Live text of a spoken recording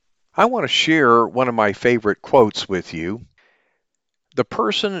I want to share one of my favorite quotes with you. The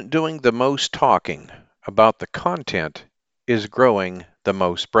person doing the most talking about the content is growing the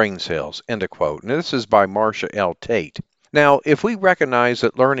most brain cells. End of quote. And this is by Marcia L. Tate. Now, if we recognize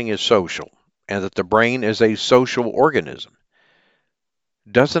that learning is social and that the brain is a social organism,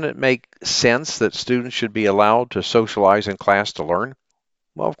 doesn't it make sense that students should be allowed to socialize in class to learn?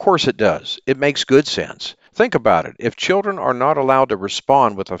 Well, of course it does. It makes good sense. Think about it. If children are not allowed to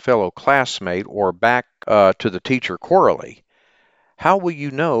respond with a fellow classmate or back to the teacher corally, how will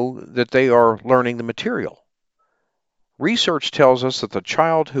you know that they are learning the material? Research tells us that the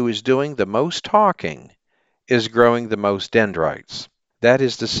child who is doing the most talking is growing the most dendrites. That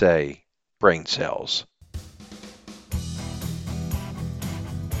is to say, brain cells.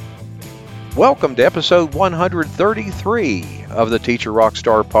 Welcome to episode 133 of the Teacher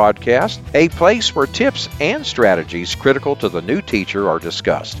Rockstar podcast, a place where tips and strategies critical to the new teacher are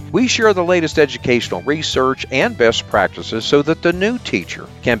discussed. We share the latest educational research and best practices so that the new teacher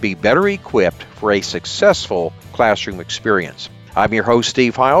can be better equipped for a successful classroom experience. I'm your host,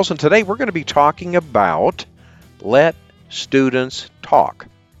 Steve Hiles, and today we're going to be talking about let students talk.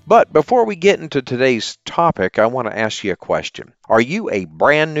 But before we get into today's topic, I want to ask you a question. Are you a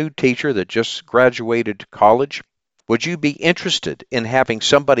brand new teacher that just graduated college? Would you be interested in having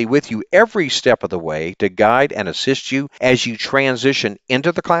somebody with you every step of the way to guide and assist you as you transition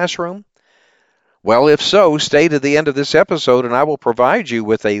into the classroom? Well, if so, stay to the end of this episode and I will provide you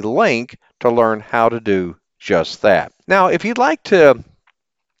with a link to learn how to do just that. Now, if you'd like to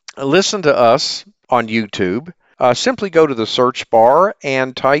listen to us on YouTube, simply go to the search bar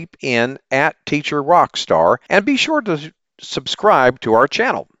and type in @TeacherRockstar and be sure to subscribe to our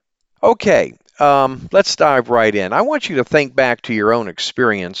channel. Okay, let's dive right in. I want you to think back to your own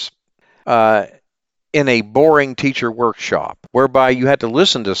experience in a boring teacher workshop whereby you had to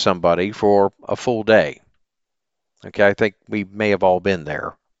listen to somebody for a full day. Okay, I think we may have all been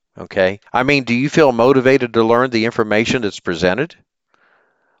there. Okay, I mean, do you feel motivated to learn the information that's presented?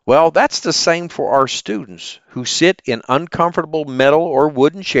 Well, that's the same for our students who sit in uncomfortable metal or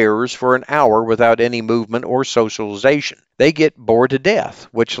wooden chairs for an hour without any movement or socialization. They get bored to death,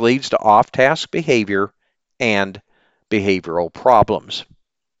 which leads to off-task behavior and behavioral problems.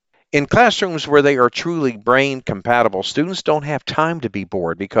 In classrooms where they are truly brain compatible, students don't have time to be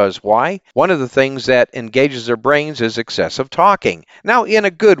bored because why? One of the things that engages their brains is excessive talking. Now, in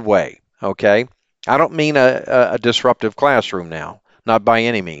a good way, okay? I don't mean a disruptive classroom now. Not by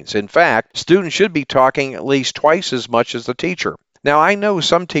any means. In fact, students should be talking at least twice as much as the teacher. Now, I know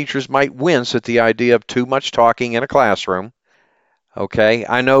some teachers might wince at the idea of too much talking in a classroom. Okay,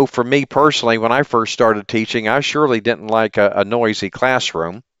 I know for me personally, when I first started teaching, I surely didn't like a noisy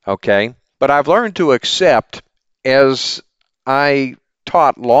classroom. Okay, but I've learned to accept as I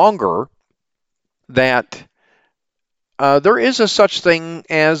taught longer that there is a such thing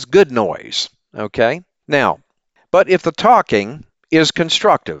as good noise. Okay, now, but if the talking is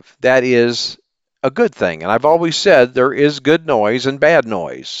constructive, that is a good thing. And I've always said there is good noise and bad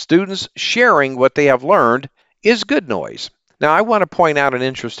noise. Students sharing what they have learned is good noise. Now, I want to point out an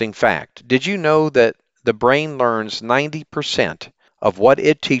interesting fact. Did you know that the brain learns 90% of what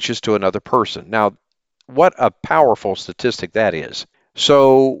it teaches to another person? Now, what a powerful statistic that is.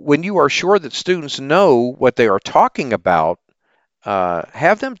 So when you are sure that students know what they are talking about,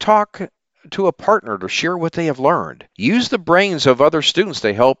 have them talk to a partner to share what they have learned. Use the brains of other students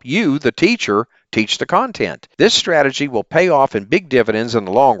to help you, the teacher, teach the content. This strategy will pay off in big dividends in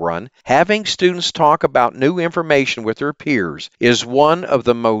the long run. Having students talk about new information with their peers is one of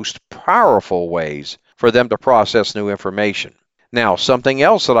the most powerful ways for them to process new information. Now, something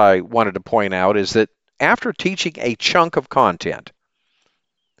else that I wanted to point out is that after teaching a chunk of content,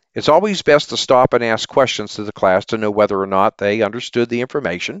 it's always best to stop and ask questions to the class to know whether or not they understood the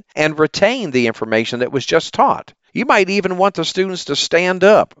information and retain the information that was just taught. You might even want the students to stand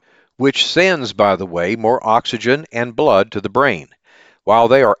up, which sends, by the way, more oxygen and blood to the brain, while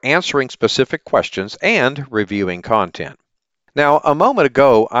they are answering specific questions and reviewing content. Now, a moment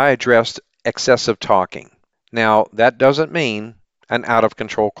ago, I addressed excessive talking. Now, that doesn't mean an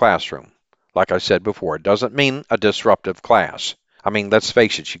out-of-control classroom. Like I said before, it doesn't mean a disruptive class. I mean, let's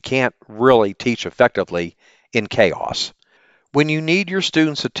face it, you can't really teach effectively in chaos. When you need your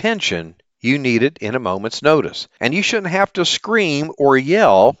students' attention, you need it in a moment's notice. And you shouldn't have to scream or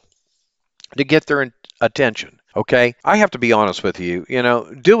yell to get their attention, okay? I have to be honest with you,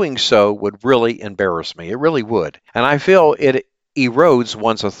 doing so would really embarrass me. It really would. And I feel it erodes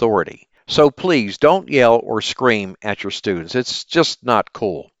one's authority. So please don't yell or scream at your students. It's just not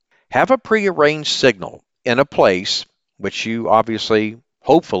cool. Have a prearranged signal in a place which you obviously,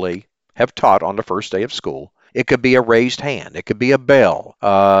 hopefully, have taught on the first day of school. It could be a raised hand. It could be a bell.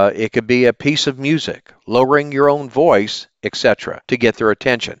 It could be a piece of music, lowering your own voice, etc., to get their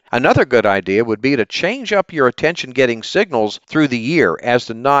attention. Another good idea would be to change up your attention-getting signals through the year as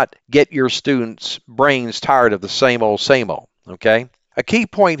to not get your students' brains tired of the same old, okay? A key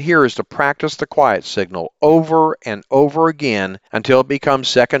point here is to practice the quiet signal over and over again until it becomes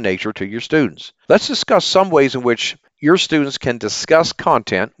second nature to your students. Let's discuss some ways in which your students can discuss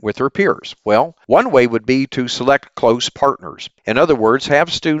content with their peers. Well, one way would be to select close partners. In other words,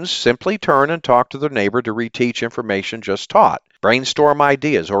 have students simply turn and talk to their neighbor to reteach information just taught, brainstorm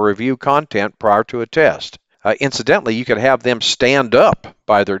ideas, or review content prior to a test. Incidentally, you could have them stand up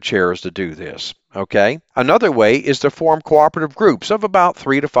by their chairs to do this. Okay. Another way is to form cooperative groups of about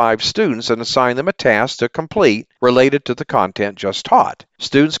 3 to 5 students and assign them a task to complete related to the content just taught.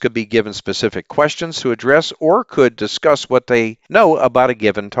 Students could be given specific questions to address or could discuss what they know about a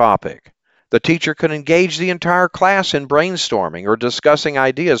given topic. The teacher could engage the entire class in brainstorming or discussing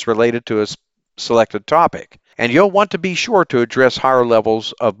ideas related to a selected topic. And you'll want to be sure to address higher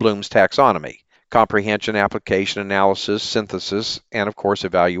levels of Bloom's taxonomy: comprehension, application, analysis, synthesis, and of course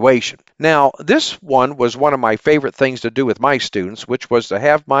evaluation. Now, this one was one of my favorite things to do with my students, which was to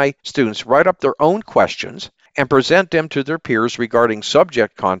have my students write up their own questions and present them to their peers regarding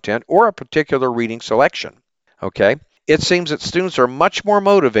subject content or a particular reading selection. Okay? It seems that students are much more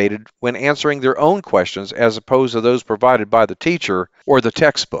motivated when answering their own questions as opposed to those provided by the teacher or the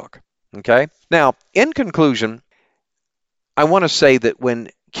textbook. Okay? Now, in conclusion, I want to say that when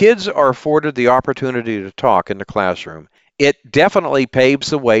kids are afforded the opportunity to talk in the classroom, it definitely paves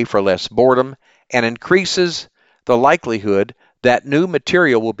the way for less boredom and increases the likelihood that new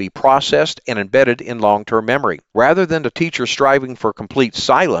material will be processed and embedded in long-term memory. Rather than the teacher striving for complete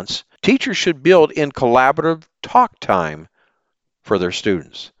silence, teachers should build in collaborative talk time for their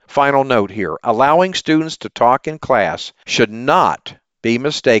students. Final note here: allowing students to talk in class should not be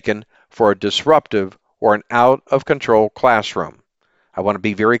mistaken for a disruptive or an out-of-control classroom. I want to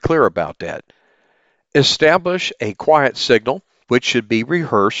be very clear about that. Establish a quiet signal, which should be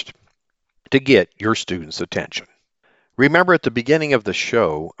rehearsed to get your students' attention. Remember, at the beginning of the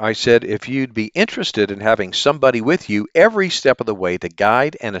show, I said if you'd be interested in having somebody with you every step of the way to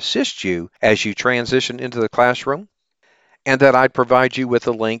guide and assist you as you transition into the classroom, and that I'd provide you with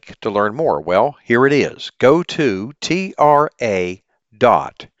a link to learn more. Well, here it is. Go to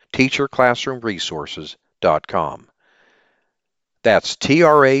tra.teacherclassroomresources.com. That's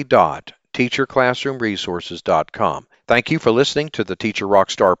tra.teacherclassroomresources.com. Thank you for listening to the Teacher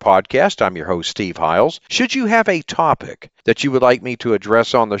Rockstar Podcast. I'm your host, Steve Hiles. Should you have a topic that you would like me to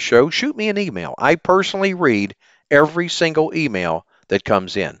address on the show, shoot me an email. I personally read every single email that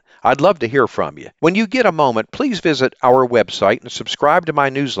comes in. I'd love to hear from you. When you get a moment, please visit our website and subscribe to my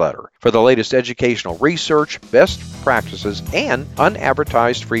newsletter for the latest educational research, best practices, and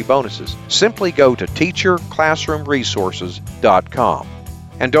unadvertised free bonuses. Simply go to teacherclassroomresources.com.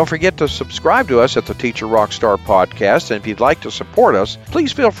 And don't forget to subscribe to us at the Teacher Rockstar Podcast. And if you'd like to support us,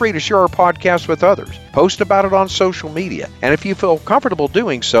 please feel free to share our podcast with others. Post about it on social media. And if you feel comfortable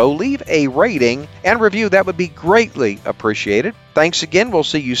doing so, leave a rating and review. That would be greatly appreciated. Thanks again. We'll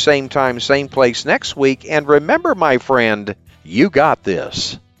see you same time, same place next week. And remember, my friend, you got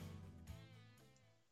this.